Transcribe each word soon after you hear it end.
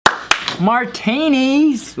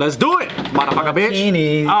Martinis. Let's do it, motherfucker, bitch.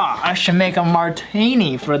 Martinis. I should make a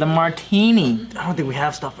martini for the martini. I don't think we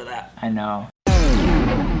have stuff for that. I know.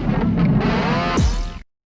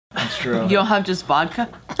 That's true. You don't have just vodka?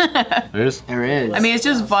 There is. There is. I mean, it's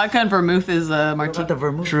just vodka and vermouth is a What martini. the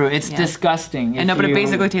vermouth? True. It's Yeah. disgusting. I know, If but it you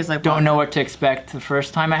basically tastes like Don't vodka. know what to expect. The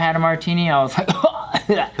first time I had a martini, I was like,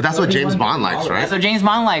 But that's what James Bond likes, right? that's what James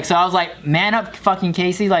Bond likes. So I was like, man up, fucking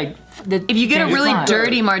Casey. Like, If you get a James really Bond.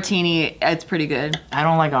 dirty martini, it's pretty good. I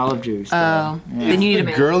don't like olive juice. though. Oh, then you need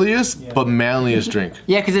The a girliest but manliest drink.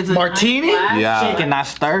 Yeah, because it's a Martini? Yeah. Shake and not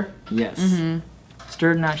stir. Yes.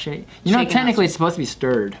 Stirred, not shake. You know, Shaken, not technically it's supposed to be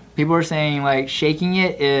stirred. People are saying like shaking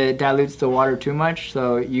it dilutes the water too much,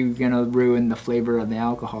 so you're gonna ruin the flavor of the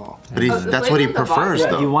alcohol. But that's what he prefers, You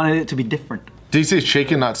though. wanted it to be different. Did you say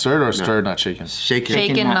shaken, not stirred, or stirred, not shaken? Shaken.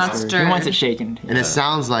 Shaken, not stirred. He wants it shaken. And it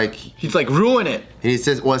sounds like He's like, ruin it. he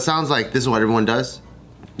says. Well, it sounds like this is what everyone does.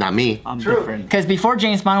 Not me. I'm different. Because before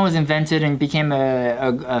James Bond was invented and became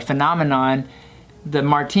a phenomenon, the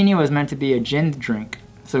martini was meant to be a gin drink.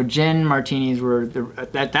 So gin martinis were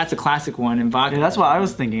that's a classic one in vodka. Yeah, that's what I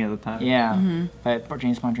was thinking at the time. Yeah, but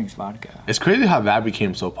James Bond drinks vodka. It's crazy how that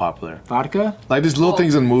became so popular. Vodka? Like these little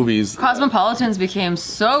things in movies. Cosmopolitans became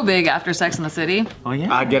so big after Sex in the City. Oh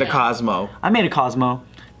yeah. I'd get a Cosmo. I made a Cosmo.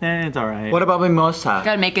 It's all right. What about mimosa?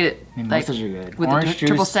 Gotta make it like Mimosas are good. with Orange the juice.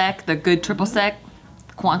 triple sec, the good triple sec,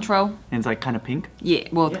 Cointreau. And it's like kind of pink. Yeah,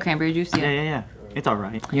 well, the cranberry juice. Yeah, Yeah. yeah, yeah. It's all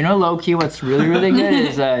right. You know, low key, what's really really good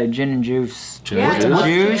is gin and juice.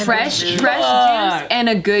 Fresh juice and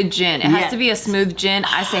a good gin. It has Yeah. to be a smooth gin.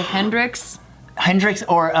 I say Hendrix. Hendrix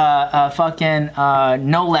or fucking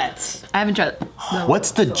Nolet's. I haven't tried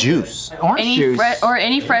What's the juice? Orange any juice.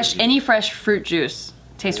 any fresh fruit juice.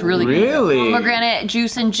 Tastes really good. Really? Pomegranate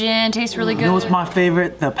juice and gin tastes really good. You know what's my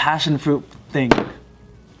favorite? The passion fruit thing.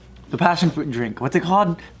 The passion fruit drink. What's it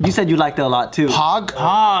called? You said you liked it a lot too. Hog?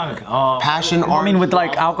 Hog. Oh. Passion I orange? mean, with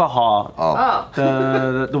like alcohol. Oh.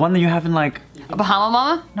 The one that you have in like. A Bahama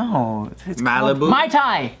Mama? No. It's Malibu? Called, Mai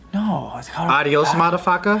Tai. no. It's called. Adios,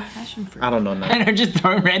 motherfucker. I don't know nothing. And they're just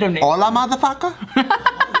throwing random names. Hola, motherfucker?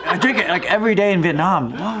 I drink it like every day in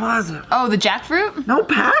Vietnam. What was it? Oh, the jackfruit? No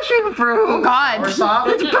passion fruit. Oh God. It's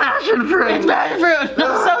passion fruit. Jackfruit.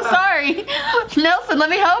 I'm so sorry. Nelson, let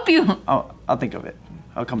me help you. Oh, I'll think of it.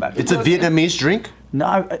 I'll come back. It's a Vietnamese drink?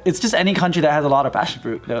 No, it's just any country that has a lot of passion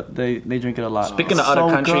fruit. They drink it a lot. Speaking of So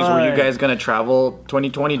other countries, were you good. guys gonna travel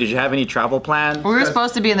 2020? Did you have any travel plans? We were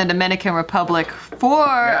supposed to be in the Dominican Republic for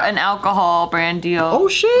an alcohol brand deal. Oh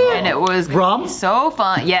shit! And it was Rum? so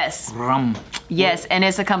fun. Yes. Rum. Yes, and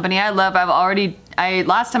it's a company I love.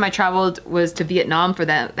 Last time I traveled was to Vietnam for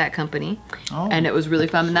that company, and it was really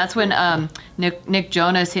fun. And that's when Nick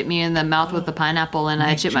Jonas hit me in the mouth with the pineapple, and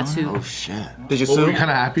I chipped my Oh, tooth. shit. Did you Were sue? you kind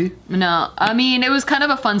of happy? No, I mean it was kind of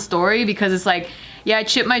a fun story because it's like, yeah, I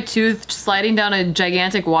chipped my tooth sliding down a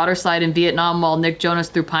gigantic water slide in Vietnam while Nick Jonas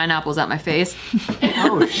threw pineapples at my face.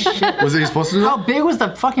 Oh shit. Was he supposed to do How that? big was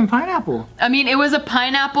the fucking pineapple? I mean, it was a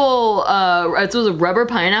pineapple. It was a rubber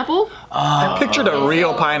pineapple. I pictured a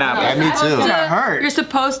real pineapple. Yeah, me too. That hurt. You're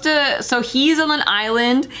supposed to. So he's on an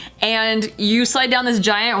island, and you slide down this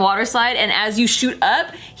giant water slide, and as you shoot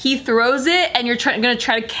up, he throws it, and you're gonna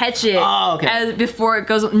try to catch it. Oh, okay. As before it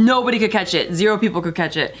goes, nobody could catch it. 0 people could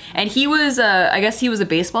catch it. And he was, I guess he was a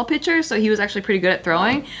baseball pitcher, so he was actually pretty good at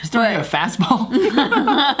throwing. Throwing a fastball.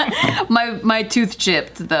 My tooth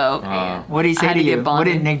chipped though. What did he I say had to to you? get What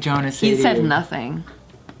did bonded. Nick Jonas say He to said you? nothing.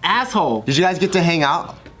 Asshole. Did you guys get to hang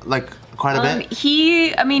out like quite a bit?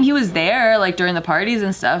 He was there like during the parties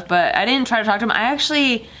and stuff, but I didn't try to talk to him. I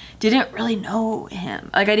actually didn't really know him.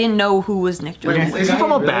 Like I didn't know who was Nick Jonas. Is he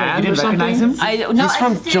from a band You or didn't something? recognize him? He's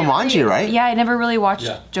from Jumanji, right? Yeah, I never really watched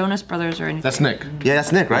Jonas Brothers or anything. That's Nick. Yeah,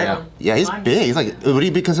 that's Nick, right? Yeah, he's big. He's like, would he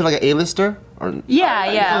be considered like an A-lister? Or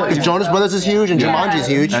Yeah. because Jonas Brothers is huge and Jumanji's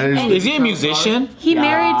huge. Is he a musician? He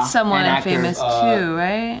married someone an actor. famous too,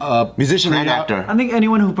 right? Musician and actor. I think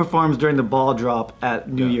anyone who performs during the ball drop at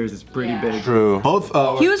New Year's is pretty big. True. Both.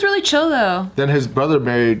 He was really chill though. Then his brother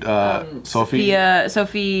married Sophie.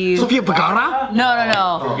 Sophie. Sofia Vergara?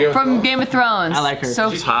 No. From Game of Thrones. I like her.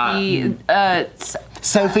 Sophie. She's hot.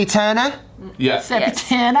 Sophie Turner? Yeah.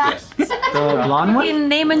 Septana. The blonde one?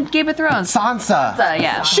 Name in Game of Thrones. Sansa.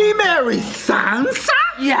 Yeah. She married Sansa?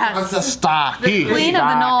 Yes. Star. Queen of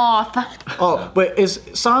the North. Oh, but is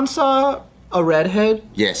Sansa a redhead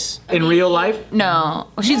Yes. in real life? No.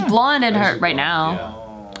 Well, she's blonde in her right now.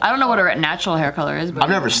 I don't know what her natural hair color is, but I've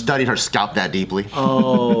never studied her scalp that deeply.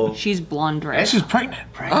 Oh. she's blonde right And she's pregnant.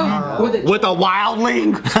 With a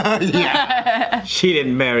wildling? Yeah. She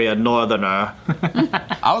didn't marry a northerner.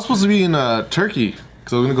 I was supposed to be in Turkey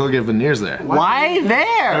Because I was gonna go get veneers there. Why They're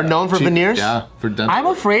there? known for veneers. Yeah, for dental. I'm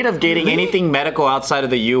afraid of getting anything medical outside of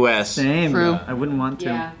the U.S. Same. True. I wouldn't want to.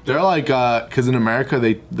 Yeah. They're like, because in America,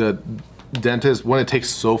 the dentist, when it takes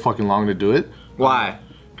so fucking long to do it. Why?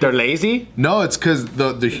 They're lazy? No, it's because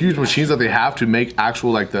the huge machines that they have to make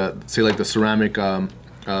actual like the ceramic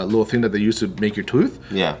little thing that they use to make your tooth.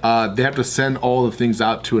 Yeah. They have to send all the things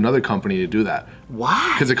out to another company to do that.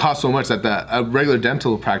 Why? Because it costs so much that a regular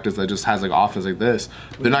dental practice that just has like office like this,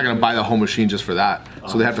 they're not gonna buy the whole machine just for that.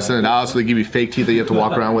 So they have to send it out. So they give you fake teeth that you have to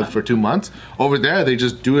walk around with for 2 months. Over there, they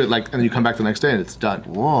just do it like, and you come back the next day and it's done.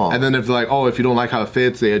 Whoa. And then if they're like, oh, if you don't like how it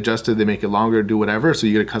fits, they adjust it, they make it longer, do whatever. So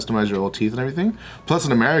you get to customize your little teeth and everything. Plus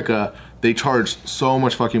in America, they charge so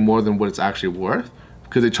much fucking more than what it's actually worth.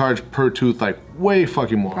 Because they charge per tooth like way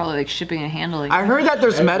fucking more. Probably like shipping and handling. I heard that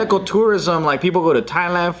there's medical tourism. Like people go to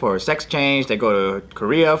Thailand for sex change. They go to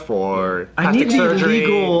Korea for I need plastic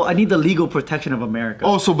surgery. I need the legal protection of America.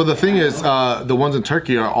 Oh, so but the thing is, the ones in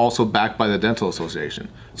Turkey are also backed by the dental association,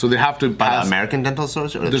 so they have to By pass the American Dental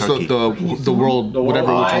Association or just Turkey? the world,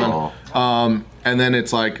 whatever which Oh. one. And then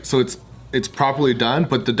it's like, so it's properly done,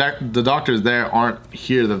 but the doctors there aren't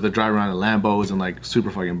here that they drive around in Lambos and like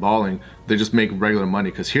super fucking balling. They just make regular money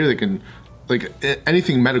because here they can, like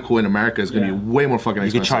anything medical in America is gonna be way more fucking You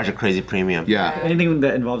expensive. could charge a crazy premium. Yeah. Anything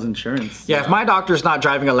that involves insurance. Yeah, if my doctor's not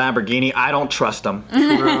driving a Lamborghini, I don't trust him.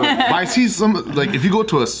 But I see some, like if you go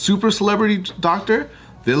to a super celebrity doctor,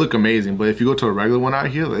 they look amazing. But if you go to a regular one out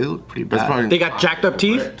here, they look pretty That's bad. probably They got jacked up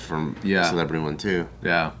teeth. from Yeah. Celebrity One too.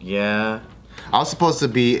 Yeah. Yeah. I was supposed to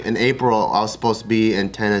be in April. I was supposed to be in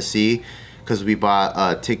Tennessee because we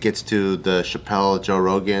bought tickets to the Chappelle Joe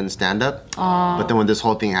Rogan stand up. But then when this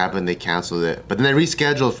whole thing happened, they canceled it. But then they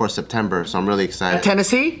rescheduled for September, so I'm really excited.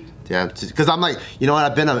 Tennessee? Yeah, because I'm like, you know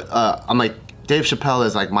what? I'm like, Dave Chappelle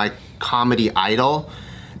is like my comedy idol,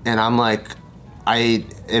 and I'm like,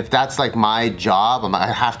 if that's like my job, I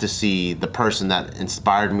have to see the person that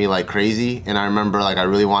inspired me like crazy. And I remember like I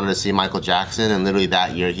really wanted to see Michael Jackson, and literally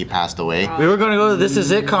that year he passed away. We were gonna go to the This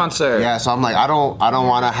Is It concert. Yeah, so I'm like, I don't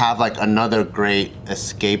want to have like another great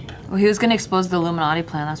escape. Well, he was gonna expose the Illuminati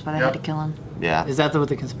plan. That's why they had to kill him. Yeah. Is that what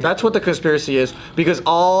the conspiracy? That's what the conspiracy is. Because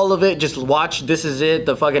all of it, just watch This Is It,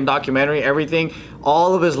 the fucking documentary, everything,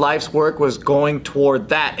 all of his life's work was going toward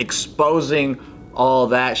that, exposing all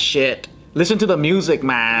that shit. Listen to the music,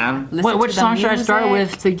 man. Listen Which to the song should I start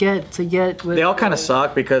music. with to get with? They all kind of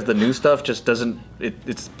suck because the new stuff just doesn't,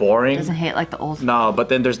 it's boring. Doesn't hate like the old. No, but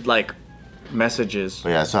then there's like messages. But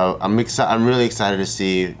yeah, so I'm really excited to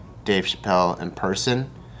see Dave Chappelle in person,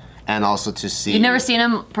 and also to see. You've never seen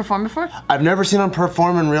him perform before? I've never seen him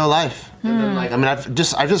perform in real life. Like, I mean, I've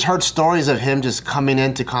just heard stories of him just coming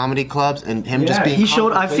into comedy clubs and him just being.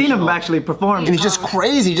 I've seen him actually perform. And he's just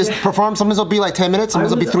crazy. Just perform. Sometimes it'll be like 10 minutes.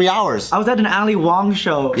 Sometimes it'll be 3 hours. I was at an Ali Wong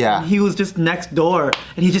show. Yeah. And he was just next door,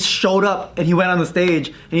 and he just showed up, and he went on the stage,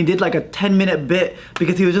 and he did like a 10-minute bit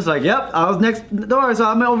because he was just like, "Yep, I was next door, so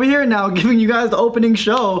I'm over here now, giving you guys the opening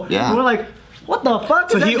show." Yeah. And we're like, "What the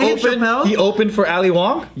fuck?" So Is that he Dave opened. Chappelle? He opened for Ali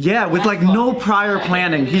Wong. Yeah, with like no prior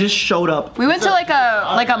planning. He just showed up. We went to like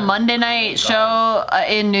a Monday night show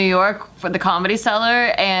in New York for the Comedy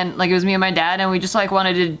Cellar, and like it was me and my dad, and we just like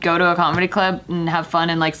wanted to go to a comedy club and have fun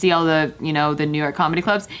and like see all the the New York comedy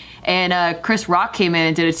clubs. And Chris Rock came in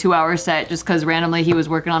and did a 2-hour set just because randomly he was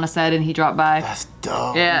working on a set and he dropped by. That's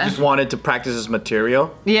dope. Yeah, Just wanted to practice his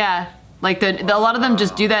material. yeah. Like a lot of them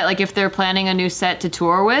just do that. Like if they're planning a new set to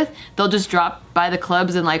tour with, they'll just drop by the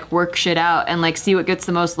clubs and like work shit out and like see what gets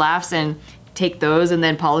the most laughs and take those and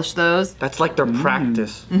then polish those. That's like their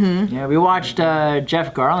practice. Yeah, we watched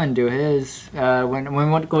Jeff Garland do his when we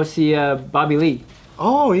went to go see Bobby Lee.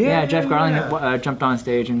 Oh yeah. Yeah, Jeff Garland jumped on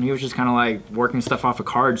stage and he was just kind of like working stuff off of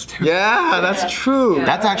cards too. Yeah, that's true.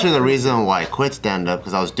 That's actually the reason why I quit stand up,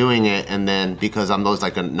 because I was doing it, and then because I'm those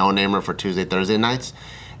like a no-namer for Tuesday, Thursday nights.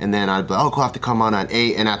 And then I'd be like, oh, cool, I have to come on at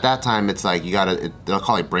 8. And at that time, it's like, they'll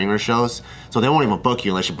call it bringer shows. So they won't even book you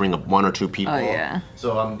unless you bring up 1 or 2 people. Oh yeah.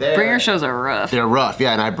 So I'm there. Bringer shows are rough. They're rough,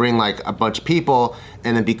 yeah. And I bring like a bunch of people.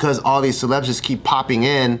 And then because all these celebs just keep popping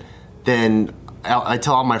in, then I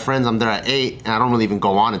tell all my friends I'm there at 8, and I don't really even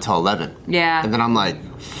go on until 11. Yeah. And then I'm like,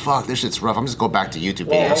 fuck, this shit's rough. I'm just go back to YouTube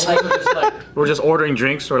videos. We're just ordering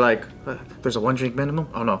drinks. We're like, there's a 1 drink minimum.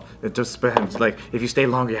 Oh no, it just depends. Like if you stay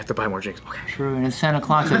longer, you have to buy more drinks. Okay. True, and it's 10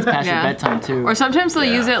 o'clock, so it's past Yeah. your bedtime too. Or sometimes they'll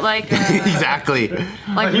use it like Exactly.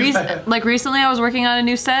 like recently I was working on a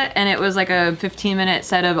new set and it was like a 15-minute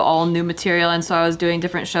set of all new material, and so I was doing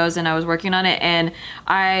different shows and I was working on it, and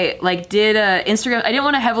I like did a Instagram. I didn't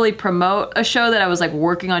want to heavily promote a show that I was like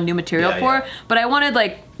working on new material for, but I wanted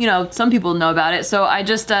like you know, some people know about it. So I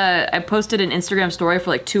just I posted an Instagram story for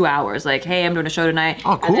like 2 hours, like, hey, I'm doing a show tonight.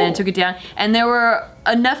 Oh, cool. And then I took it down, and there were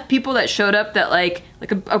enough people that showed up that like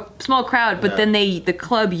a small crowd, but then the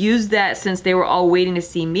club used that, since they were all waiting to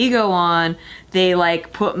see me go on, they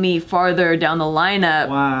like put me farther down the lineup.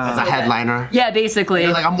 Wow. As a headliner. Yeah, basically.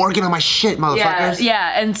 You're like, I'm working on my shit, motherfuckers.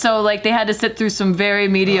 Yeah, and so like they had to sit through some very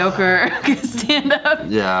mediocre stand up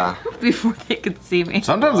Yeah. before they could see me.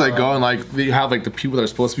 Sometimes I go and like they have like the people that are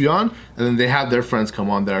supposed to be on, and then they have their friends come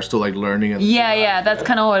on that are still like learning and Yeah, that's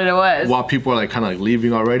kind of what it was. while people are like kind of like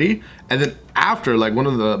leaving already. And then after, like one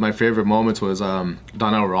of my favorite moments was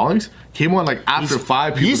Donnell Rawlings came on like after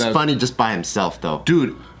 5 people. He's funny just by himself, though.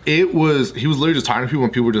 Dude, he was literally just talking to people when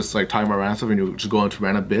people were just like talking about random stuff and you just go into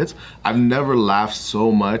random bits. I've never laughed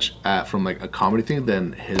so much from like a comedy thing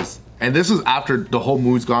than his. And this is after the whole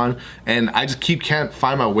mood's gone, and I just can't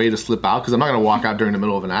find my way to slip out because I'm not gonna walk out during the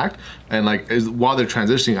middle of an act, and like while they're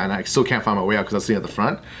transitioning, and I still can't find my way out because I'm sitting at the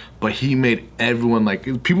front. But he made everyone like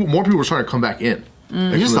more people were trying to come back in.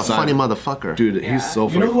 Like, He's from just the a side. funny motherfucker. Dude. He's so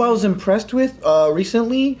You funny. know who I was impressed with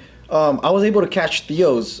recently? I was able to catch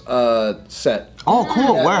Theo's set. Oh,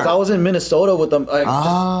 cool. Yeah, 'cause I Where? was in Minnesota with them, like,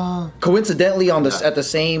 just coincidentally on this at the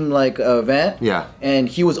same like event. Yeah. And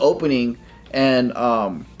he was opening, and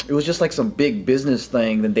it was just like some big business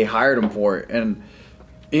thing that they hired him for, and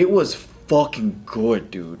it was fucking good,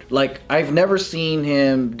 dude. Like, I've never seen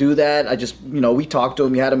him do that. I just, we talked to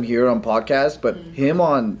him. We had him here on podcast, but him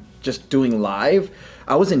on just doing live,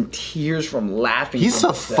 I was in tears from laughing. He's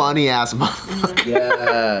from a the set. funny ass motherfucker.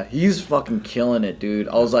 Yeah, he's fucking killing it, dude.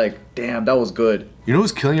 I was like, damn, that was good. You know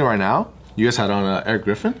who's killing it right now? You guys had on Eric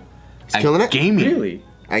Griffin. He's killing it? Gaming. Really?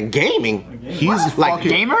 And gaming. He's Like fucking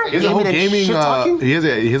gamer? He has a whole Gaming and gaming. shit-talking?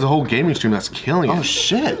 He has a whole gaming stream that's killing it. Oh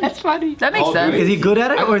shit. That's funny. That makes sense. Is he good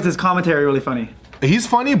at it, or is his commentary really funny? He's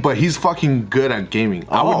funny, but he's fucking good at gaming.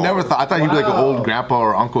 I would Oh. never thought. I thought he'd be like an old grandpa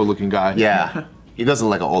or uncle looking guy. Yeah. He doesn't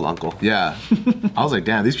look like an old uncle. Yeah. I was like,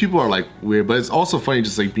 damn, these people are like weird. But it's also funny,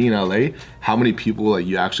 just like being in LA, how many people like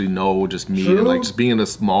you actually know just meet, and like just being in a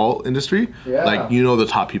small industry, Yeah. like you know the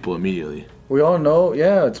top people immediately. We all know,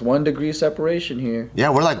 yeah, it's 1 degree separation here. Yeah,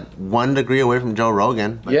 we're like 1 degree away from Joe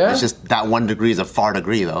Rogan. Like, Yeah. It's just that 1 degree is a far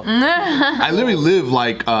degree, though. I literally live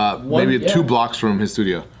like maybe yeah. 2 blocks from his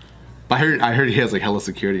studio. But I heard he has like hella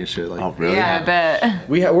security and shit. Like, Oh, really? Yeah, I bet.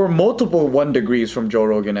 We're multiple 1 degrees from Joe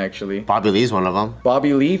Rogan, actually. Bobby Lee's one of them.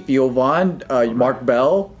 Bobby Lee, Theo Vaughn, Mark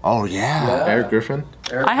Bell. Oh, yeah. Eric Griffin.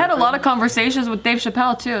 I had a lot of conversations with Dave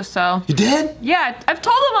Chappelle too, so. You did? Yeah, I've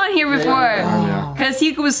told him on here before. Because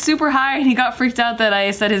he was super high and he got freaked out that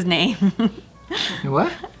I said his name.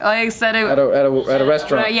 What? I said it. At a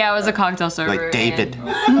restaurant. Yeah, it was a cocktail server. Like David.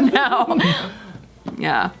 and- no.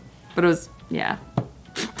 Yeah. But it was, yeah.